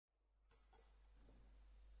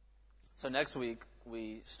So next week,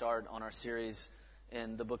 we start on our series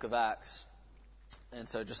in the book of Acts. And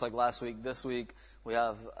so just like last week, this week, we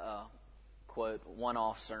have a, quote,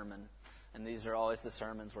 one-off sermon. And these are always the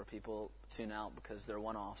sermons where people tune out because they're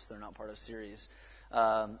one-offs. They're not part of series.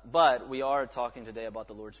 But we are talking today about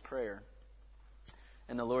the Lord's Prayer.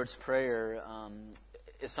 And the Lord's Prayer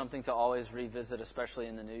is something to always revisit, especially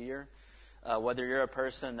in the new year. Whether you're a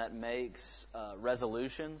person that makes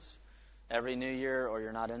resolutions every new year or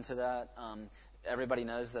you're not into that, everybody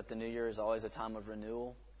knows that the new year is always a time of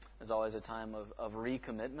renewal. It's always a time of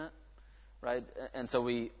recommitment, right? And so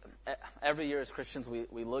every year as Christians,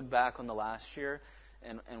 we look back on the last year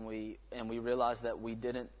and we realize that we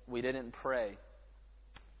didn't pray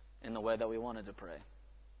in the way that we wanted to pray.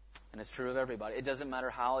 And it's true of everybody. It doesn't matter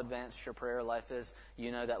how advanced your prayer life is.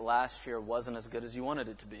 You know that last year wasn't as good as you wanted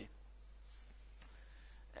it to be.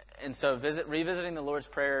 And so revisiting the Lord's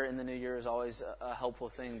Prayer in the new year is always a helpful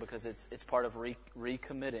thing because it's part of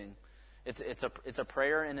recommitting. It's a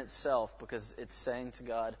prayer in itself because it's saying to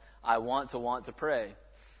God, I want to pray.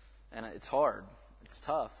 And it's hard. It's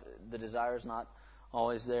tough. The desire is not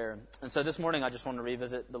always there. And so this morning I just want to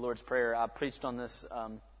revisit the Lord's Prayer. I preached on this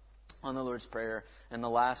on the Lord's Prayer in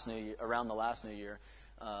around the last New Year.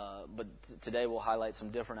 But today we'll highlight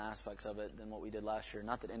some different aspects of it than what we did last year.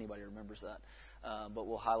 Not that anybody remembers that, but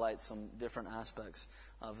we'll highlight some different aspects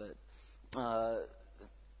of it.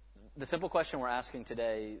 The simple question we're asking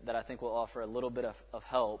today that I think will offer a little bit of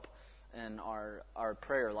help in our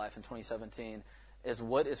prayer life in 2017 is,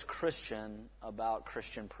 what is Christian about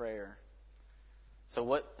Christian prayer?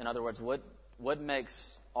 So in other words, what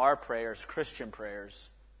makes our prayers Christian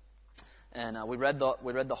prayers? And we read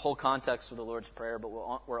the whole context of the Lord's Prayer, but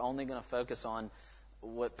we're only going to focus on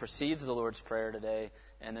what precedes the Lord's Prayer today,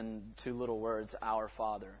 and then two little words, Our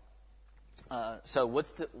Father. So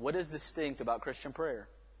what is distinct about Christian prayer?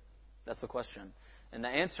 That's the question. And the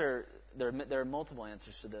answer, there are multiple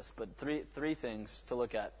answers to this, but three things to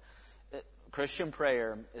look at. Christian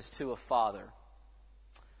prayer is to a Father.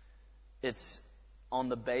 It's on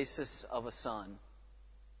the basis of a Son,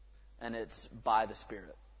 and it's by the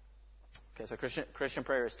Spirit. Okay, so Christian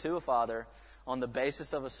prayer is to a Father, on the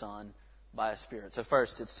basis of a Son, by a Spirit. So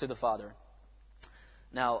first, it's to the Father.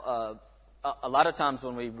 Now, a lot of times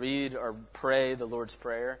when we read or pray the Lord's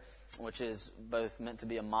Prayer, which is both meant to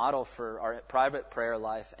be a model for our private prayer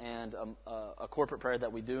life and a corporate prayer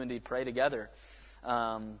that we do indeed pray together,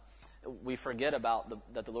 we forget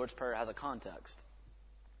that the Lord's Prayer has a context.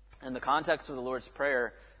 And the context of the Lord's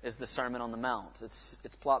Prayer is the Sermon on the Mount. It's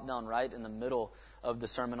plopped down right in the middle of the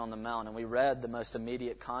Sermon on the Mount. And we read the most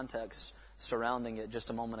immediate context surrounding it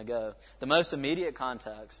just a moment ago. The most immediate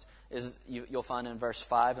context is you'll find in verse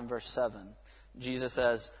 5 and verse 7. Jesus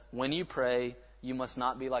says, when you pray, you must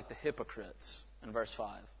not be like the hypocrites, in verse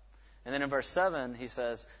 5. And then in verse 7, he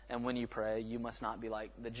says, and when you pray, you must not be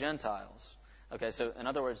like the Gentiles. Okay, so in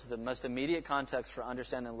other words, the most immediate context for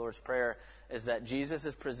understanding the Lord's Prayer is that Jesus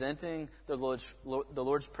is presenting the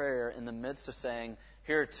Lord's Prayer in the midst of saying,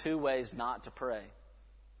 here are two ways not to pray.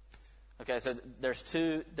 Okay, so there's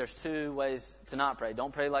two ways to not pray.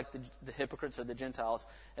 Don't pray like the hypocrites or the Gentiles.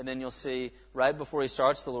 And then you'll see right before he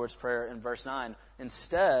starts the Lord's Prayer in verse 9,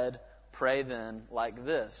 instead, pray then like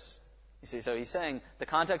this. You see, so he's saying the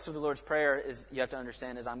context of the Lord's Prayer is, you have to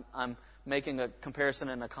understand, is I'm making a comparison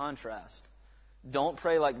and a contrast. Don't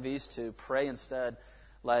pray like these two. Pray instead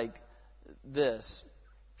like this.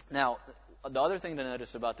 Now, the other thing to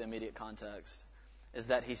notice about the immediate context is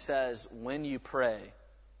that he says, when you pray,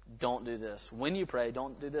 don't do this. When you pray,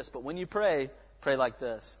 don't do this. But when you pray, pray like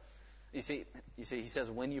this. You see, he says,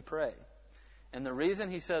 when you pray. And the reason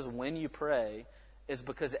he says, when you pray, is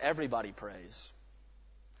because everybody prays.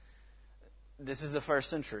 This is the first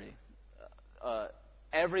century.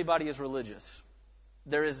 Everybody is religious.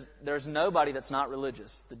 There's nobody that's not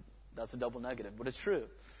religious. That's a double negative, but it's true.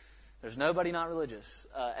 There's nobody not religious.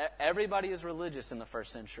 Everybody is religious in the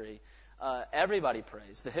first century. Everybody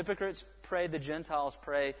prays. The hypocrites pray, the Gentiles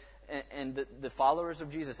pray, and the followers of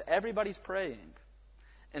Jesus, everybody's praying.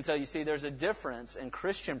 And so you see, there's a difference in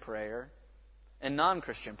Christian prayer and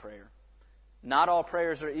non-Christian prayer. Not all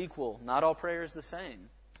prayers are equal. Not all prayer is the same.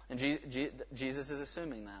 And Jesus is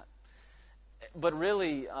assuming that. But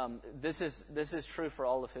really, this is true for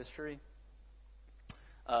all of history.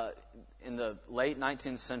 In the late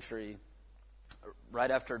 19th century,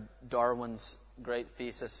 right after Darwin's great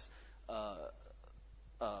thesis,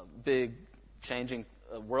 big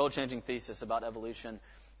world-changing thesis about evolution,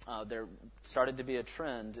 there started to be a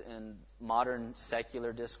trend in modern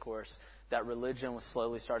secular discourse that religion was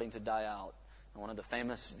slowly starting to die out. One of the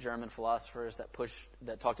famous German philosophers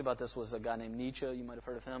that talked about this was a guy named Nietzsche. You might have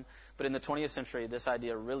heard of him. But in the 20th century, this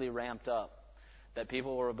idea really ramped up, that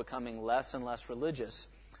people were becoming less and less religious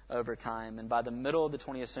over time. And by the middle of the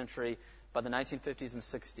 20th century, by the 1950s and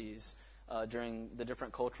 60s, during the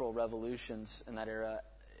different cultural revolutions in that era,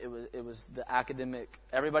 it was the academic,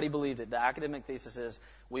 everybody believed it. The academic thesis is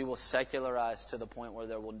we will secularize to the point where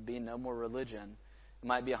there will be no more religion. It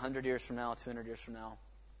might be 100 years from now, 200 years from now.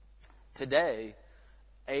 Today,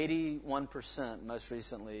 81%, most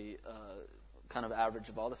recently, kind of average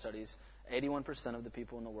of all the studies, 81% of the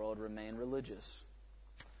people in the world remain religious.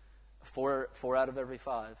 Four out of every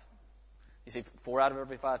 5. You see, 4 out of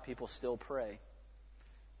every 5 people still pray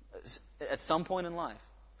at some point in life.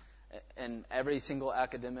 And every single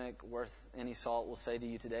academic worth any salt will say to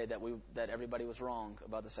you today that everybody was wrong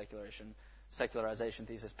about the secularization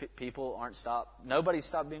thesis. Nobody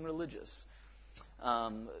stopped being religious.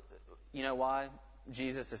 You know why?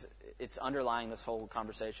 It's underlying this whole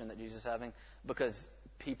conversation that Jesus is having, because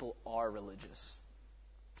people are religious.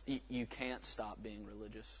 You can't stop being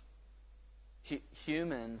religious.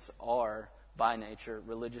 Humans are, by nature,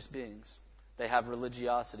 religious beings. They have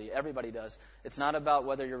religiosity. Everybody does. It's not about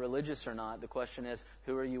whether you're religious or not. The question is,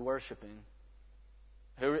 who are you worshiping?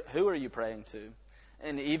 Who are you praying to?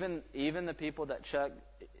 And even the people that check,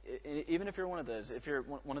 even if you're one of those, if you're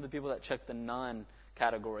one of the people that check the none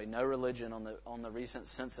category, no religion on the recent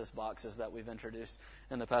census boxes that we've introduced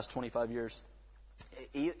in the past 25 years,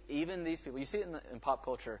 even these people, you see it in pop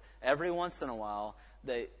culture. Every once in a while,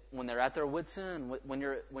 when they're at their wits' end, when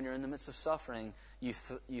you're in the midst of suffering, you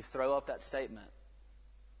throw up that statement.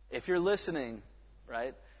 If you're listening,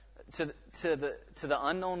 right, to the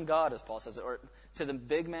unknown God, as Paul says it, or to the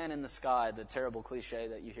big man in the sky, the terrible cliche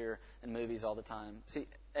that you hear in movies all the time. See,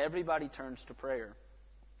 everybody turns to prayer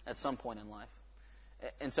at some point in life.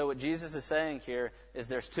 And so what Jesus is saying here is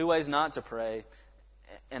there's 2 ways not to pray,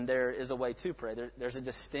 and there is a way to pray. There's a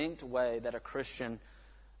distinct way that a Christian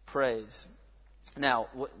prays. Now,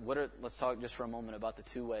 let's talk just for a moment about the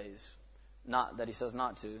 2 ways that he says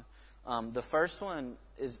not to. The first one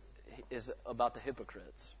is about the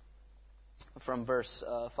hypocrites from verse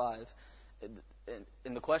 5.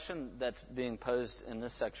 And the question that's being posed in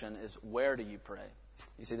this section is, where do you pray?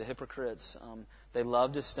 You see, the hypocrites, they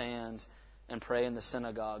love to stand and pray in the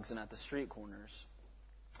synagogues and at the street corners.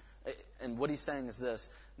 And what he's saying is this,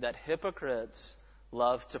 that hypocrites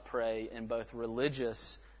love to pray in both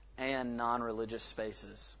religious and non-religious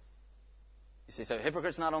spaces. You see, so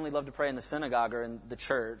hypocrites not only love to pray in the synagogue or in the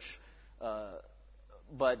church,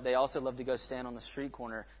 but they also love to go stand on the street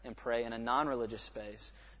corner and pray in a non-religious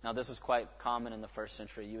space. Now, this was quite common in the first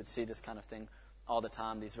century. You would see this kind of thing all the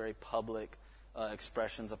time, these very public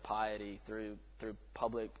expressions of piety through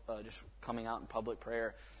public, just coming out in public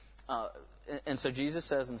prayer. And so Jesus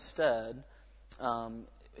says instead,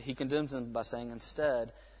 he condemns them by saying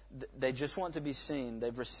instead, they just want to be seen.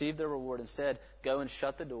 They've received their reward. Instead, go and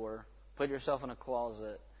shut the door, put yourself in a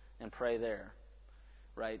closet, and pray there.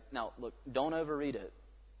 Right? Now, look, don't overread it.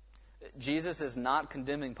 Jesus is not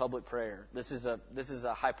condemning public prayer. This is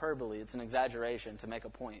a hyperbole. It's an exaggeration to make a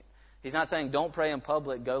point. He's not saying don't pray in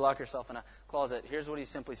public, go lock yourself in a closet. Here's what he's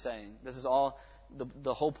simply saying. This is all,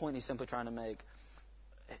 the whole point he's simply trying to make.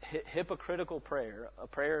 Hypocritical prayer,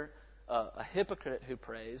 a hypocrite who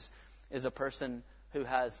prays is a person who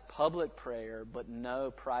has public prayer but no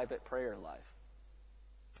private prayer life.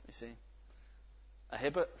 You see?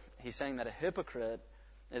 He's saying that a hypocrite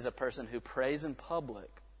is a person who prays in public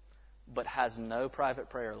but has no private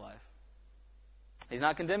prayer life. He's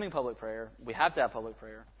not condemning public prayer. We have to have public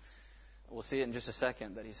prayer. We'll see it in just a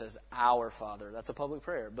second that he says, Our Father. That's a public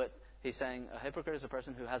prayer. But he's saying a hypocrite is a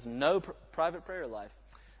person who has no private prayer life.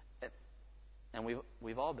 And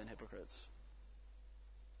we've all been hypocrites.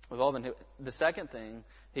 The second thing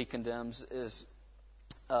he condemns is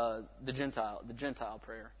the Gentile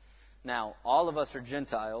prayer. Now, all of us are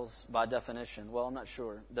Gentiles by definition. Well, I'm not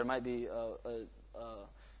sure. There might be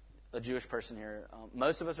a Jewish person here.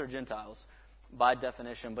 Most of us are Gentiles by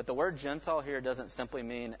definition. But the word Gentile here doesn't simply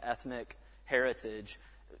mean ethnic heritage.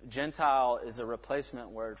 Gentile is a replacement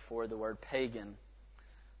word for the word pagan.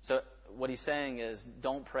 So what he's saying is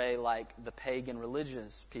don't pray like the pagan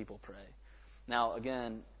religious people pray. Now,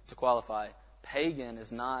 again, to qualify, pagan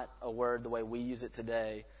is not a word the way we use it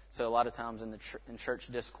today. So a lot of times in church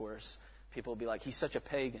discourse, people will be like, he's such a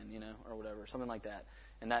pagan, or whatever, something like that.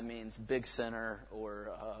 And that means big sinner or,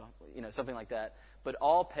 something like that. But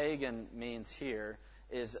all pagan means here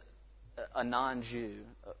is a non-Jew,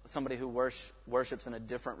 somebody who worships in a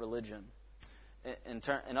different religion.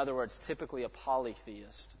 In other words, typically a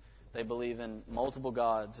polytheist. They believe in multiple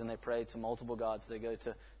gods, and they pray to multiple gods. They go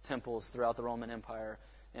to temples throughout the Roman Empire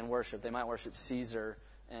and worship. They might worship Caesar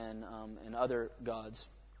and other gods.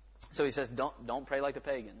 So he says, don't pray like the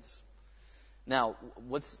pagans. Now,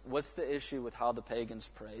 what's the issue with how the pagans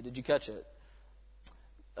pray? Did you catch it?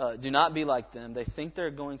 Do not be like them. They think they're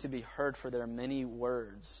going to be heard for their many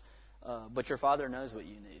words, but your Father knows what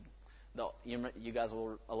you need. You guys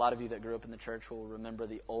will, a lot of you that grew up in the church will remember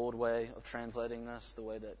the old way of translating this. The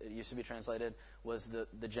way that it used to be translated was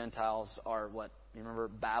the Gentiles are what? You remember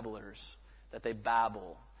babblers, that they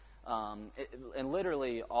babble. And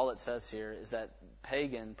literally all it says here is that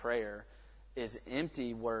pagan prayer is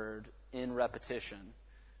empty word in repetition.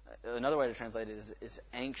 Another way to translate it is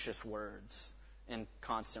anxious words in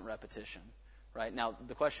constant repetition. Right? Now,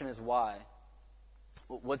 the question is why?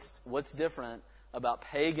 What's different about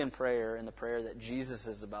pagan prayer and the prayer that Jesus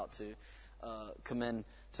is about to commend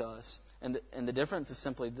to us? And the difference is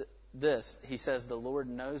simply this. He says the Lord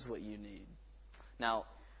knows what you need. Now,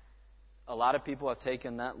 a lot of people have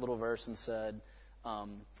taken that little verse and said,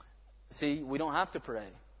 see, we don't have to pray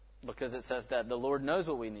because it says that the Lord knows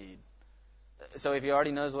what we need. So if he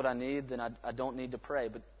already knows what I need, then I don't need to pray.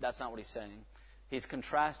 But that's not what he's saying. He's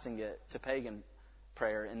contrasting it to pagan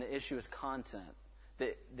prayer, and the issue is content.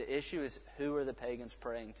 The issue is, who are the pagans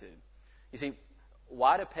praying to? You see,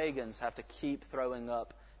 why do pagans have to keep throwing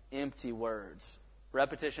up empty words?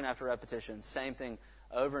 Repetition after repetition, same thing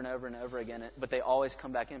over and over and over again, but they always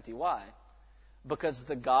come back empty. Why? Because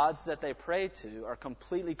the gods that they pray to are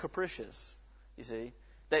completely capricious. You see,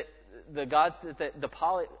 the gods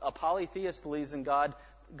a polytheist believes in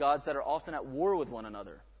gods that are often at war with one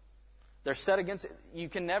another. They're set against it. You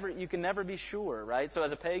can never be sure, right? So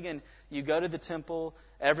as a pagan, you go to the temple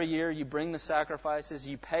every year, you bring the sacrifices,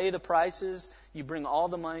 you pay the prices, you bring all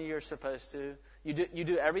the money you're supposed to. You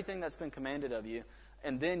do everything that's been commanded of you.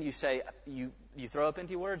 And then you say, you throw up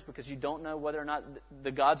empty words because you don't know whether or not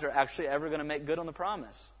the gods are actually ever going to make good on the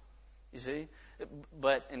promise. You see?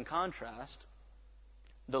 But in contrast,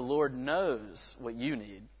 the Lord knows what you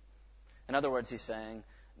need. In other words, he's saying,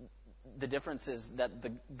 the difference is that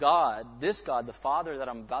this God, the Father that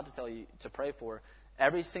I'm about to tell you to pray for,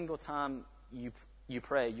 every single time you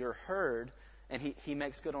pray, you're heard, and he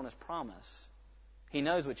makes good on his promise. He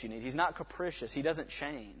knows what you need. He's not capricious. He doesn't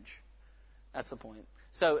change. That's the point.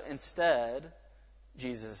 So instead,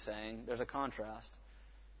 Jesus is saying, there's a contrast.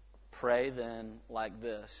 Pray then like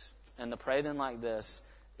this. And the pray then like this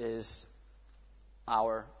is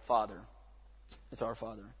our Father. It's our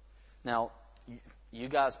Father. Now, you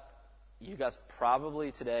guys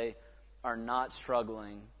probably today are not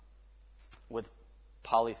struggling with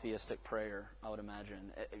polytheistic prayer, I would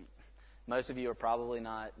imagine. Most of you are probably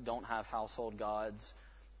don't have household gods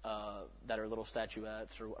that are little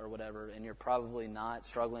statuettes or whatever, and you're probably not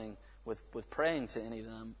struggling with praying to any of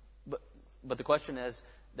them. But the question is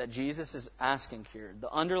that Jesus is asking here.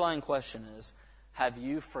 The underlying question is, have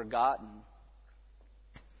you forgotten?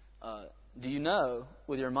 Do you know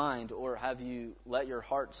with your mind, or have you let your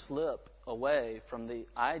heart slip away from the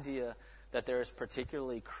idea that there is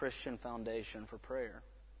particularly Christian foundation for prayer?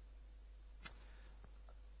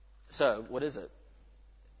 So, what is it?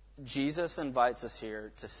 Jesus invites us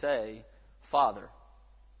here to say, Father.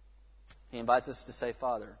 He invites us to say,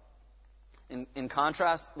 Father. In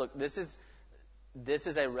contrast, look, this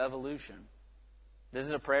is a revolution. This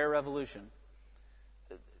is a prayer revolution.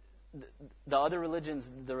 The other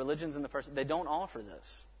religions, the religions in the first, they don't offer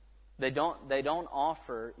this. They don't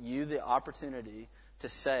offer you the opportunity to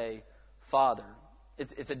say, Father.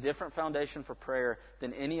 It's a different foundation for prayer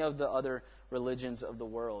than any of the other religions of the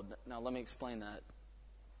world. Now, let me explain that.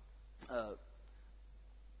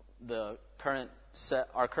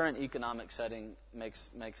 Our current economic setting makes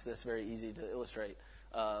this very easy to illustrate.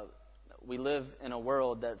 We live in a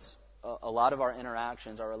world that's a lot of our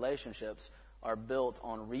interactions, our relationships, are built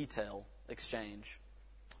on retail exchange,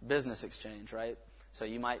 business exchange, right? So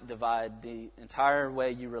you might divide the entire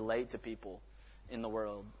way you relate to people in the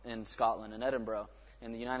world, in Scotland, in Edinburgh,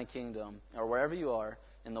 in the United Kingdom, or wherever you are,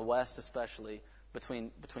 in the West especially,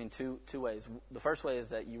 between two ways. The first way is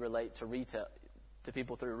that you relate to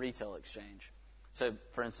people through retail exchange. So,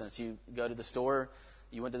 for instance, you go to the store.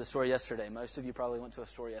 You went to the store yesterday. Most of you probably went to a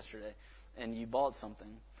store yesterday, and you bought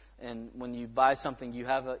something. And when you buy something,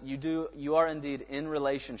 you are indeed in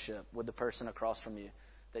relationship with the person across from you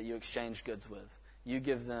that you exchange goods with. You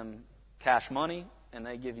give them cash money, and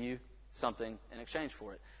they give you something in exchange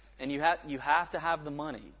for it. And you have to have the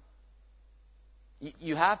money.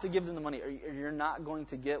 You have to give them the money, or you're not going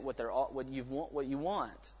to get what you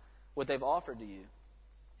want, what they've offered to you.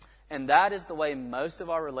 And that is the way most of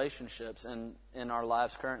our relationships in our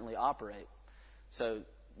lives currently operate. So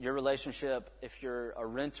your relationship, if you're a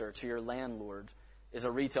renter to your landlord, is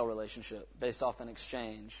a retail relationship based off an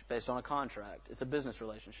exchange, based on a contract. It's a business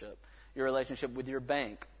relationship. Your relationship with your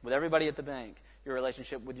bank, with everybody at the bank. Your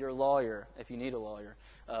relationship with your lawyer, if you need a lawyer.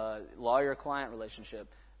 Lawyer-client relationship.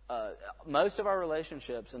 Most of our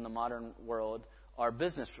relationships in the modern world are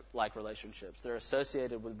business-like relationships. They're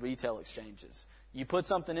associated with retail exchanges. You put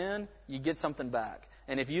something in, you get something back.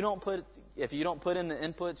 And if you don't put in the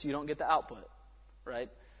inputs, you don't get the output, right?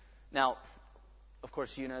 Now, of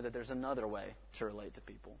course, you know that there's another way to relate to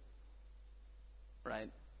people, right?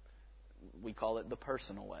 We call it the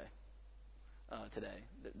personal way today.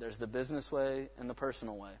 There's the business way and the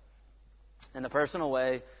personal way. And the personal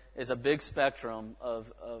way is a big spectrum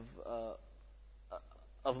of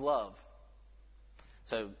love.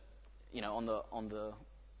 So, on the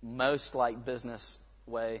most like business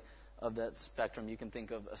way of that spectrum, you can think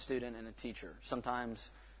of a student and a teacher. Sometimes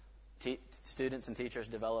students and teachers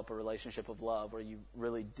develop a relationship of love where you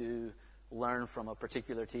really do learn from a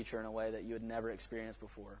particular teacher in a way that you had never experienced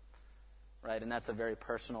before, right? And that's a very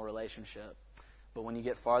personal relationship. But when you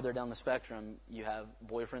get farther down the spectrum, you have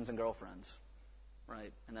boyfriends and girlfriends,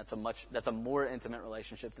 right? And that's a more intimate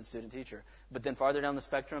relationship than student-teacher. But then farther down the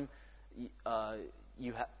spectrum,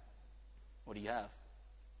 you have, what do you have?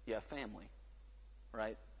 You have family,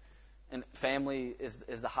 right? And family is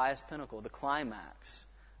the highest pinnacle, the climax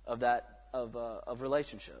of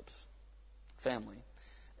relationships. Family.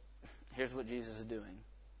 Here's what Jesus is doing.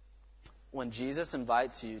 When Jesus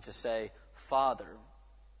invites you to say, Father,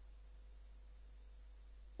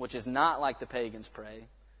 which is not like the pagans pray,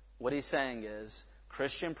 what he's saying is,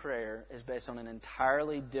 Christian prayer is based on an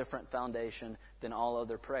entirely different foundation than all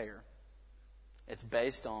other prayer. It's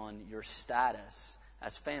based on your status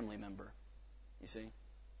as family member. You see?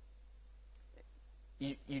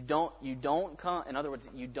 You don't come, in other words,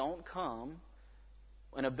 you don't come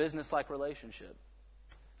in a business-like relationship.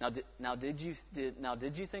 Now, did you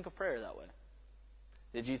think of prayer that way?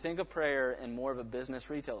 Did you think of prayer in more of a business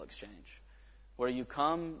retail exchange, where you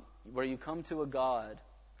come to a God,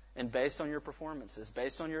 and based on your performances,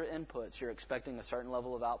 based on your inputs, you're expecting a certain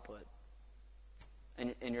level of output,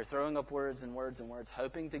 and you're throwing up words and words and words,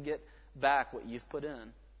 hoping to get back what you've put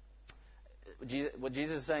in? What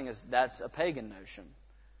Jesus is saying is that's a pagan notion.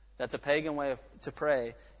 That's a pagan way to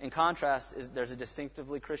pray. In contrast, there's a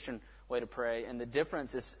distinctively Christian way to pray, and the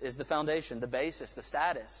difference is the foundation, the basis, the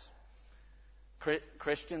status.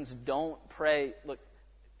 Christians don't pray. Look,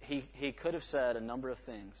 he could have said a number of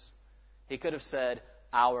things. He could have said,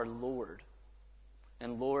 our Lord.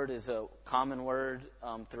 And Lord is a common word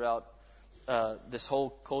throughout this whole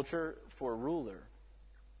culture for ruler.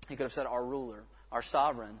 He could have said our ruler, our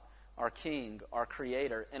sovereign, our king, our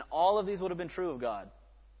creator. And all of these would have been true of God.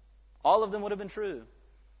 All of them would have been true.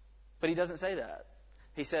 But he doesn't say that.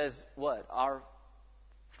 He says, what? Our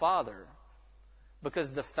Father.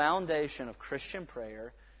 Because the foundation of Christian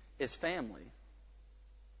prayer is family.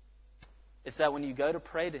 It's that when you go to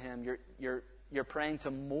pray to Him, you're praying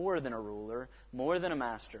to more than a ruler, more than a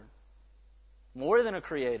master, more than a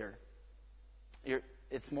creator.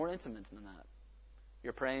 It's more intimate than that.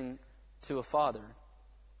 You're praying to a Father.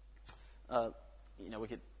 We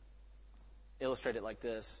could illustrate it like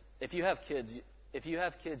this. If you have kids,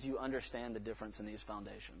 you understand the difference in these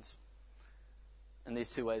foundations, and these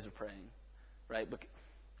two ways of praying, right? But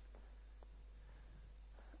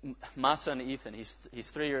my son Ethan, he's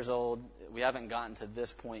 3 years old. We haven't gotten to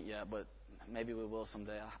this point yet, but maybe we will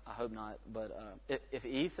someday. I hope not. But if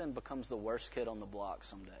Ethan becomes the worst kid on the block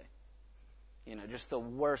someday, just the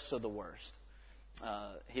worst of the worst,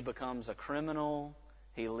 he becomes a criminal.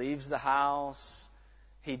 He leaves the house.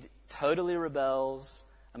 He totally rebels.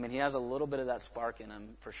 He has a little bit of that spark in him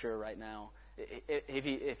for sure right now.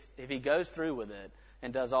 If he goes through with it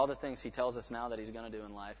and does all the things he tells us now that he's going to do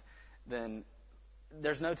in life, then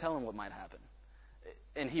there's no telling what might happen.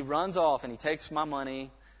 And he runs off and he takes my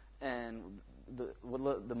money and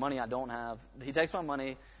the money I don't have. He takes my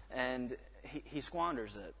money and he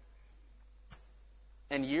squanders it.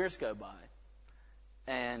 And years go by.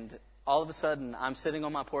 And all of a sudden, I'm sitting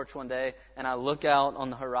on my porch one day, and I look out on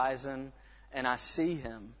the horizon, and I see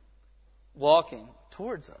him walking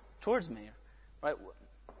towards me. Right?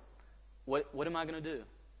 What am I going to do?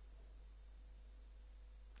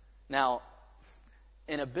 Now,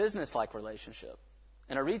 in a business-like relationship,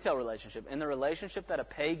 in a retail relationship, in the relationship that a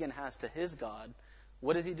pagan has to his God,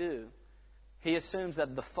 what does he do? He assumes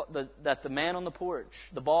that the man on the porch,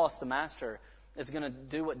 the boss, the master, is going to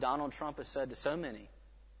do what Donald Trump has said to so many.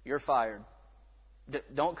 You're fired.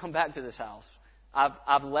 Don't come back to this house.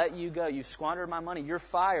 I've let you go. You've squandered my money. You're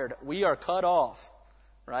fired. We are cut off.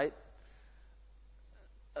 Right?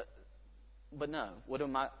 But no,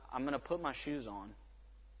 I'm going to put my shoes on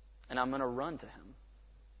and I'm going to run to him.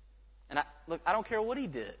 And I don't care what he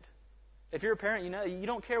did. If you're a parent, you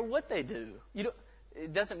don't care what they do.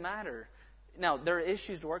 It doesn't matter. Now, there are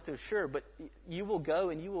issues to work through, sure, but you will go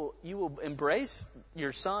and you will embrace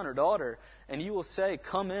your son or daughter and you will say,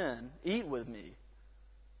 come in, eat with me.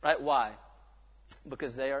 Right? Why?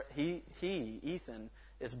 Because Ethan,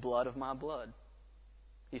 is blood of my blood.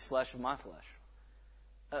 He's flesh of my flesh.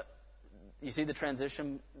 You see the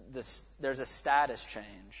transition? There's a status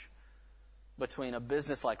change between a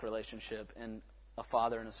business-like relationship and a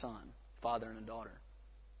father and a son, father and a daughter.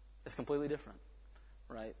 It's completely different,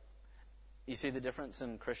 right? You see the difference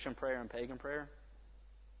in Christian prayer and pagan prayer?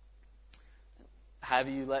 Have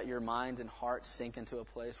you let your mind and heart sink into a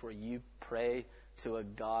place where you pray to a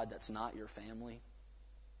God that's not your family?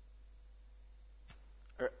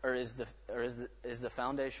 Or is the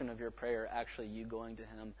foundation of your prayer actually you going to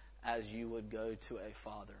him as you would go to a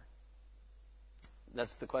father?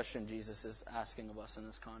 That's the question Jesus is asking of us in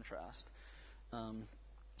this contrast. To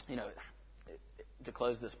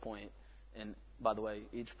close this point, and by the way,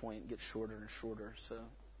 each point gets shorter and shorter, so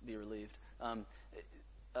be relieved.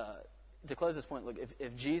 To close this point, look,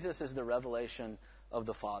 if Jesus is the revelation of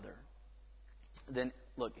the Father, then,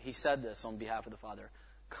 look, he said this on behalf of the Father.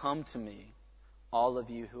 Come to me, all of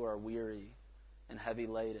you who are weary and heavy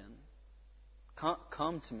laden.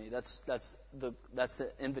 Come to me. That's the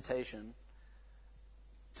invitation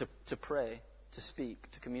to pray, to speak,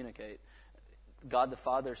 to communicate. God the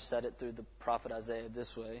Father said it through the prophet Isaiah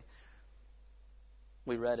this way.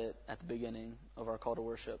 We read it at the beginning of our call to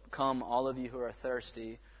worship. Come, all of you who are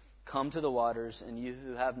thirsty, come to the waters, and you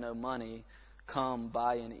who have no money, come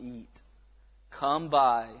buy and eat. Come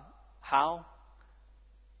buy. How?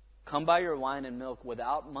 Come buy your wine and milk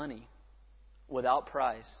without money, without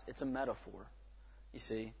price. It's a metaphor, you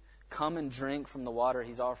see. Come and drink from the water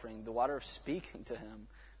he's offering, the water of speaking to him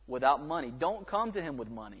without money. Don't come to him with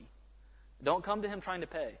money. Don't come to him trying to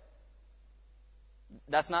pay.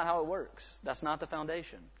 That's not how it works. That's not the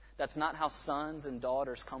foundation. That's not how sons and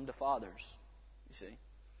daughters come to fathers. You see,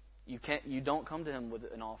 you don't come to him with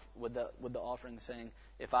the offering saying,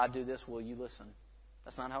 "If I do this, will you listen?"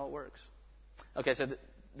 That's not how it works. Okay, so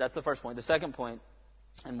that's the first point. The second point,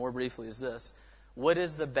 and more briefly, is this: what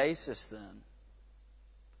is the basis then?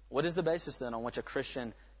 What is the basis then on which a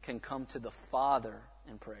Christian can come to the Father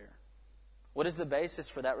in prayer? What is the basis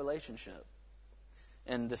for that relationship?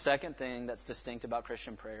 And the second thing that's distinct about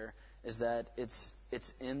Christian prayer is that it's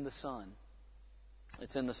in the Son.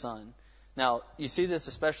 It's in the Son. Now, you see this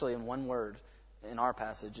especially in one word in our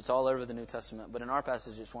passage. It's all over the New Testament, but in our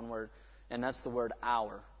passage it's one word, and that's the word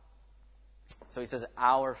our. So he says,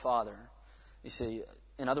 our Father. You see,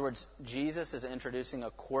 in other words, Jesus is introducing a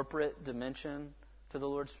corporate dimension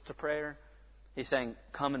to prayer. He's saying,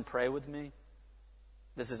 come and pray with me.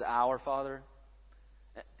 This is our Father.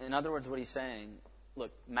 In other words, what he's saying,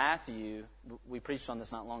 look, Matthew, we preached on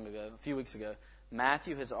this not long ago, a few weeks ago.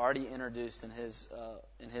 Matthew has already introduced in his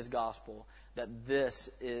gospel that this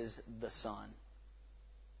is the Son.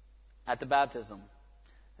 At the baptism,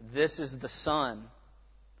 this is the Son.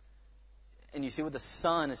 And you see what the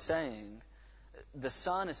Son is saying? The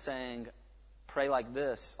Son is saying, pray like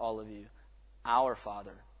this, all of you, our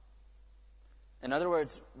Father. In other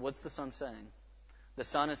words, what's the Son saying? The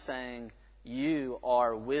Son is saying, you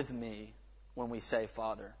are with me when we say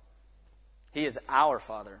Father. He is our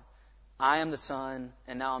Father. I am the Son,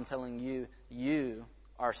 and now I'm telling you, you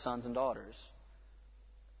are sons and daughters.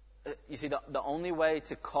 You see, the only way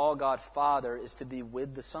to call God Father is to be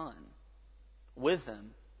with the Son, with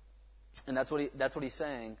Him. And that's what he's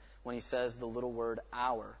saying when he says the little word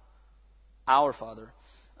our Father.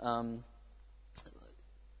 In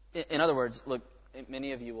other words, look,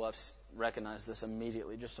 many of you will have recognized this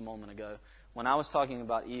immediately just a moment ago. When I was talking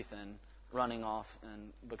about Ethan running off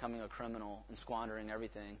and becoming a criminal and squandering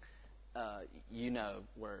everything, that's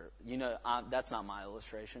not my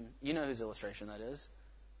illustration. You know whose illustration that is.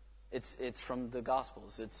 It's from the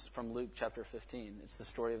Gospels. It's from Luke chapter 15. It's the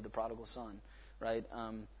story of the prodigal son, right?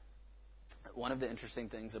 One of the interesting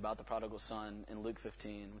things about the prodigal son in Luke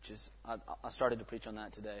 15, which is, I started to preach on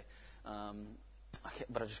that today,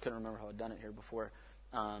 but I just couldn't remember how I'd done it here before,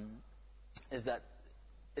 is that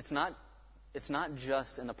it's not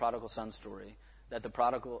just in the prodigal son story that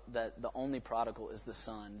the only prodigal is the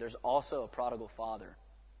son. There's also a prodigal father.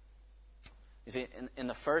 You see, in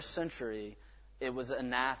the first century, it was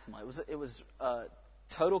anathema. It was a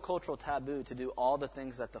total cultural taboo to do all the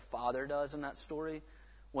things that the father does in that story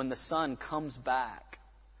when the Son comes back,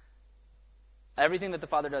 everything that the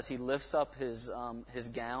Father does, he lifts up his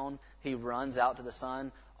gown, he runs out to the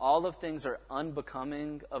Son. All of things are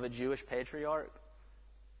unbecoming of a Jewish patriarch.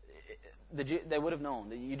 They would have known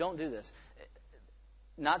that you don't do this.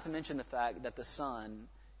 Not to mention the fact that the Son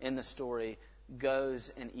in the story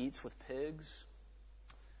goes and eats with pigs.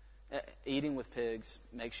 Eating with pigs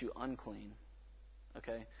makes you unclean.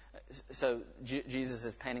 Okay? So Jesus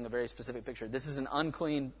is painting a very specific picture. This is an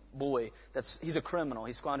unclean boy. He's a criminal.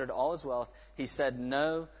 He squandered all his wealth. He said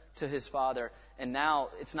no to his father. And now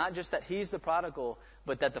it's not just that he's the prodigal,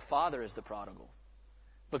 but that the father is the prodigal.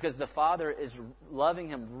 Because the father is loving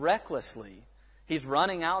him recklessly. He's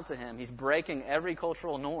running out to him. He's breaking every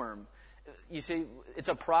cultural norm. You see, it's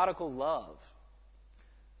a prodigal love.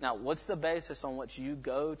 Now, what's the basis on which you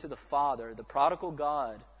go to the Father, the prodigal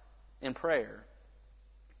God, in prayer?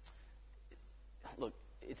 Look,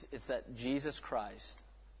 it's that Jesus Christ,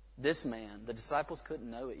 this man, the disciples couldn't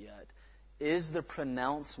know it yet, is the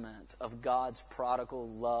pronouncement of God's prodigal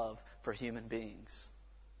love for human beings.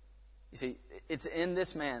 You see, it's in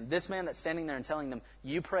this man that's standing there and telling them,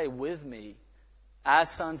 you pray with me as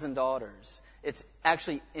sons and daughters. It's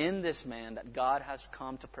actually in this man that God has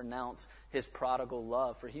come to pronounce his prodigal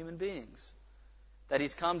love for human beings. That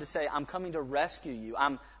he's come to say, I'm coming to rescue you.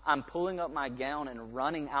 I'm pulling up my gown and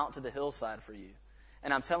running out to the hillside for you.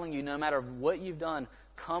 And I'm telling you, no matter what you've done,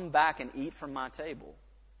 come back and eat from my table.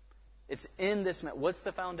 It's in this man. What's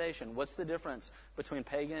the foundation? What's the difference between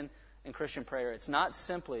pagan and Christian prayer? It's not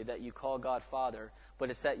simply that you call God Father, but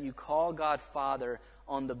it's that you call God Father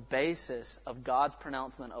on the basis of God's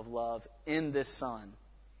pronouncement of love in this Son.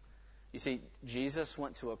 You see, Jesus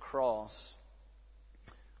went to a cross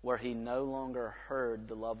where he no longer heard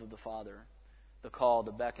the love of the Father, the call,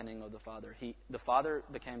 the beckoning of the Father. The Father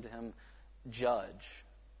became to him judge,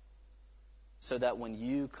 so that when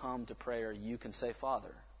you come to prayer, you can say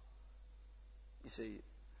Father. You see,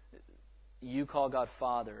 you call God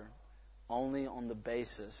Father only on the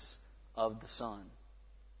basis of the Son.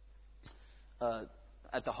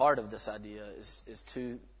 At the heart of this idea is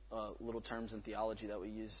two little terms in theology that we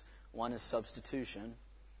use. One is substitution,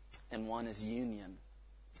 and one is union.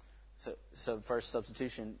 So first,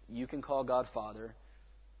 substitution. You can call God Father,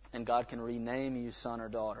 and God can rename you son or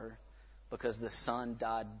daughter because the Son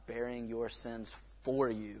died bearing your sins for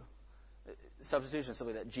you. Substitution is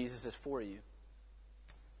simply that Jesus is for you.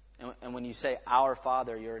 And when you say, our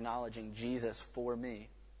Father, you're acknowledging Jesus for me,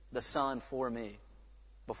 the Son for me,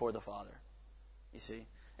 before the Father. You see?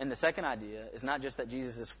 And the second idea is not just that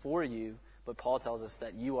Jesus is for you, but Paul tells us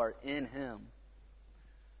that you are in Him.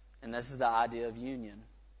 And this is the idea of union.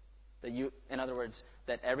 That you, in other words,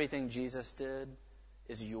 that everything Jesus did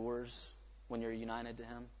is yours when you're united to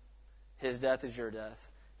Him. His death is your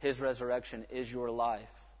death. His resurrection is your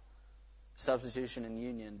life. Substitution and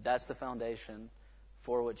union, that's the foundation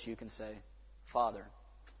for which you can say, Father.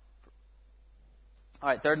 All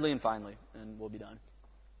right, thirdly and finally, and we'll be done.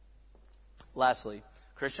 Lastly,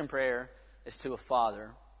 Christian prayer is to a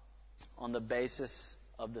Father on the basis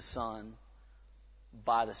of the Son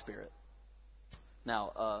by the Spirit.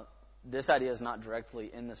 Now, this idea is not directly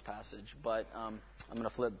in this passage, but I'm going to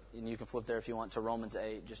flip, and you can flip there if you want, to Romans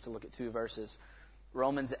 8, just to look at two verses.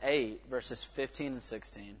 Romans 8, verses 15 and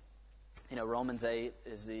 16. You know, Romans 8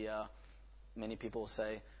 is many people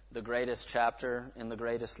say, the greatest chapter in the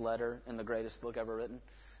greatest letter in the greatest book ever written.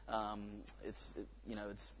 It's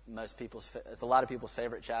a lot of people's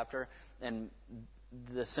favorite chapter, and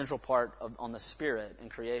the central part on the Spirit and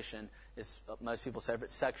creation is most people's favorite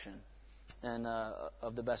section and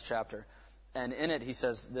of the best chapter. And in it he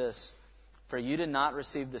says this, for you did not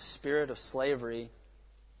receive the spirit of slavery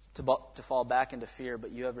to fall back into fear,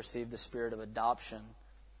 but you have received the spirit of adoption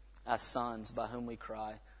as sons, by whom we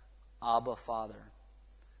cry, Abba, Father.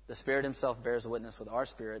 The Spirit Himself bears witness with our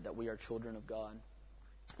spirit that we are children of God.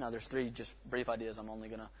 Now, there's three just brief ideas I'm only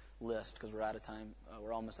going to list because we're out of time.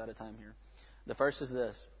 We're almost out of time here. The first is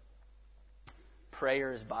this.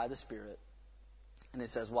 Prayer is by the Spirit. And it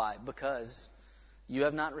says, why? Because you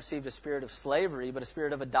have not received a spirit of slavery, but a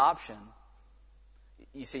spirit of adoption.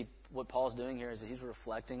 You see, what Paul's doing here is he's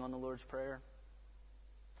reflecting on the Lord's Prayer.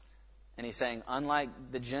 And he's saying, unlike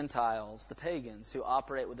the Gentiles, the pagans, who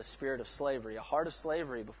operate with a spirit of slavery, a heart of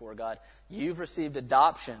slavery before God, you've received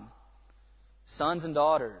adoption, sons and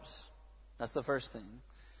daughters. That's the first thing.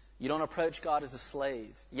 You don't approach God as a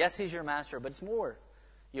slave. Yes, He's your master, but it's more.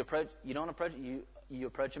 You approach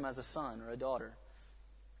Him as a son or a daughter.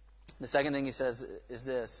 The second thing he says is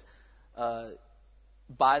this,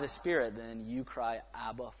 by the Spirit, then, you cry,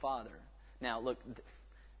 Abba, Father. Now, look,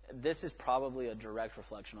 this is probably a direct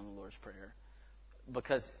reflection on the Lord's Prayer.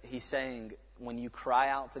 because he's saying when you cry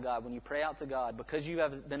out to God, when you pray out to God, because you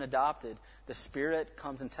have been adopted, the Spirit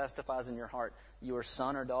comes and testifies in your heart, you are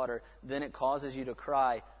son or daughter, then it causes you to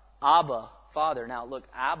cry, Abba, Father. Now look,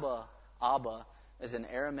 Abba is an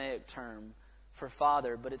Aramaic term for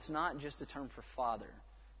father, but it's not just a term for father.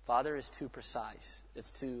 Father is too precise.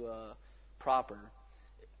 It's too proper.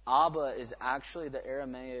 Abba is actually the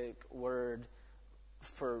Aramaic word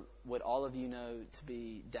for what all of you know to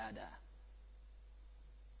be dada.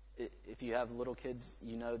 If you have little kids,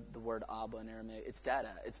 you know the word Abba in Aramaic. It's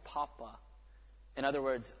dada. It's papa. In other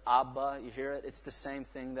words, Abba, you hear it? It's the same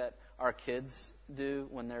thing that our kids do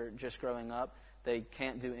when they're just growing up. They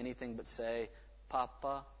can't do anything but say,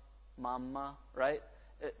 Papa, Mama, right?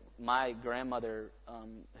 My grandmother,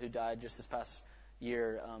 who died just this past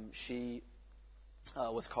year, she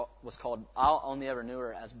was called, I only ever knew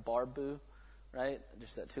her as Barbu, right?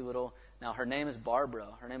 Just that two little. Now, her name is Barbara.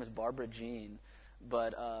 Her name is Barbara Jean.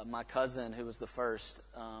 But my cousin, who was the first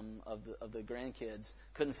of the grandkids,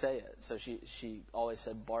 couldn't say it. So she always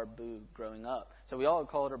said Barbu growing up. So we all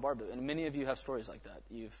called her Barbu. And many of you have stories like that.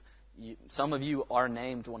 Some of you are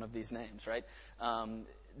named one of these names, right?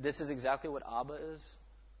 This is exactly what Abba is.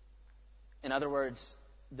 In other words,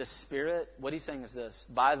 the Spirit, what he's saying is this: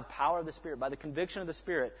 by the power of the Spirit, by the conviction of the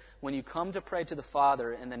Spirit, when you come to pray to the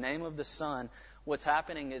Father in the name of the Son, what's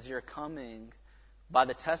happening is you're coming by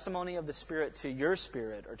the testimony of the Spirit to your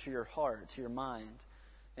spirit or to your heart, to your mind.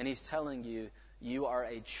 And he's telling you, you are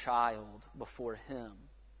a child before him.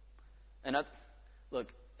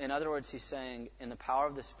 Look, in other words, he's saying, in the power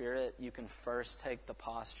of the Spirit, you can first take the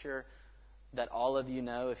posture that all of you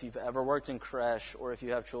know, if you've ever worked in creche or if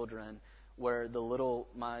you have children, where the little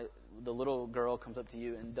girl comes up to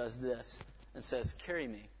you and does this and says, carry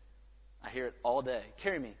me. I hear it all day.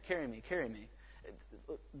 Carry me, carry me, carry me.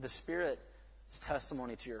 The Spirit's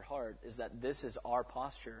testimony to your heart is that this is our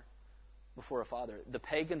posture before a Father. The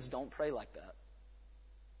pagans don't pray like that.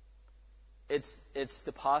 It's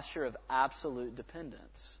the posture of absolute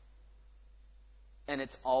dependence. And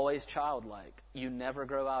it's always childlike. You never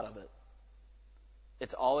grow out of it.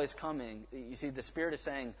 It's always coming. You see, the Spirit is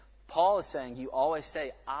saying, Paul is saying, you always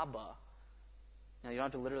say Abba. Now, you don't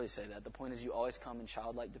have to literally say that. The point is you always come in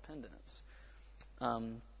childlike dependence.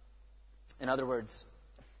 In other words,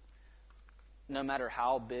 no matter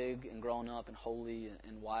how big and grown up and holy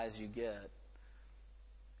and wise you get,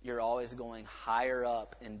 you're always going higher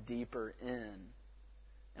up and deeper in.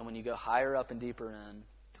 And when you go higher up and deeper in,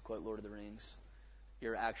 to quote Lord of the Rings,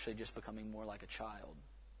 you're actually just becoming more like a child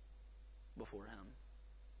before him.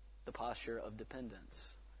 The posture of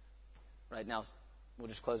dependence. Right now, we'll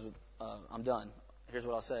just close with, I'm done. Here's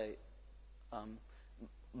what I'll say.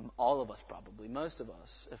 All of us probably, most of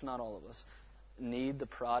us, if not all of us, need the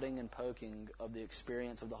prodding and poking of the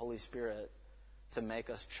experience of the Holy Spirit to make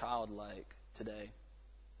us childlike today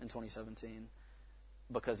in 2017.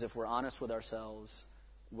 Because if we're honest with ourselves,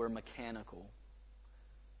 we're mechanical.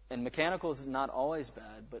 And mechanical is not always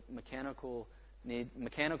bad, but mechanical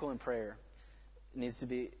in prayer needs to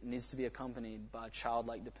be accompanied by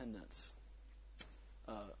childlike dependence.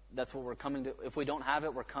 That's what we're coming to. If we don't have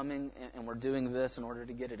it, we're coming and we're doing this in order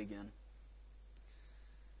to get it again.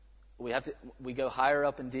 We go higher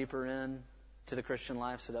up and deeper in to the Christian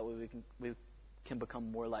life so that we can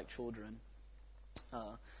become more like children.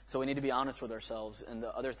 So we need to be honest with ourselves. And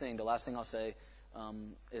the last thing I'll say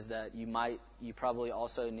is that you probably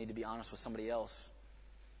also need to be honest with somebody else,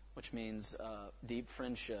 which means deep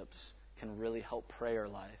friendships can really help prayer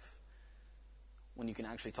life when you can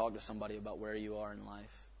actually talk to somebody about where you are in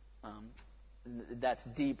life. That's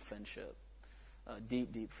deep friendship,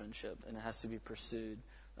 deep friendship, and it has to be pursued.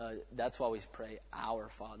 That's why we pray Our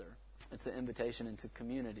Father. It's the invitation into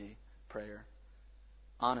community prayer,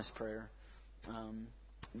 honest prayer.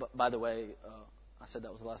 But by the way, I said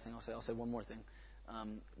that was the last thing I'll say. I'll say one more thing.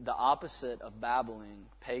 The opposite of babbling,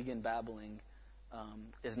 pagan babbling,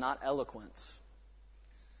 is not eloquence.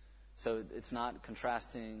 So it's not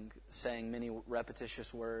contrasting saying many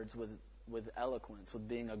repetitious words with eloquence, with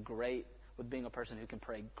being a person who can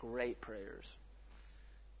pray great prayers.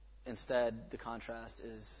 Instead, the contrast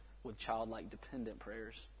is with childlike dependent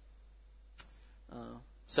prayers.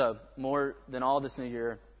 So more than all this new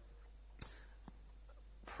year,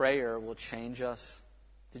 prayer will change us.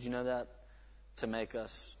 Did you know that? To make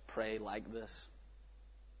us pray like this.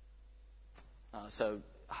 So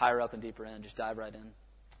higher up and deeper in, just dive right in,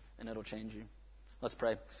 and it'll change you. Let's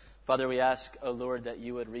pray. Father, we ask, O Lord, that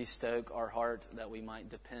you would restoke our heart that we might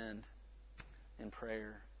depend in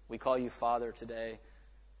prayer. We call you Father today.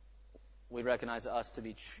 We recognize us to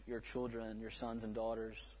be your children, your sons and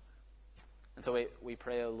daughters. And so we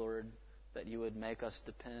pray, O Lord, that you would make us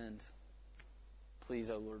depend. Please,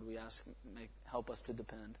 O Lord, we ask, help us to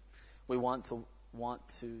depend. We want to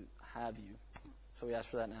have you. So we ask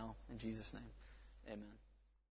for that now. In Jesus' name, amen.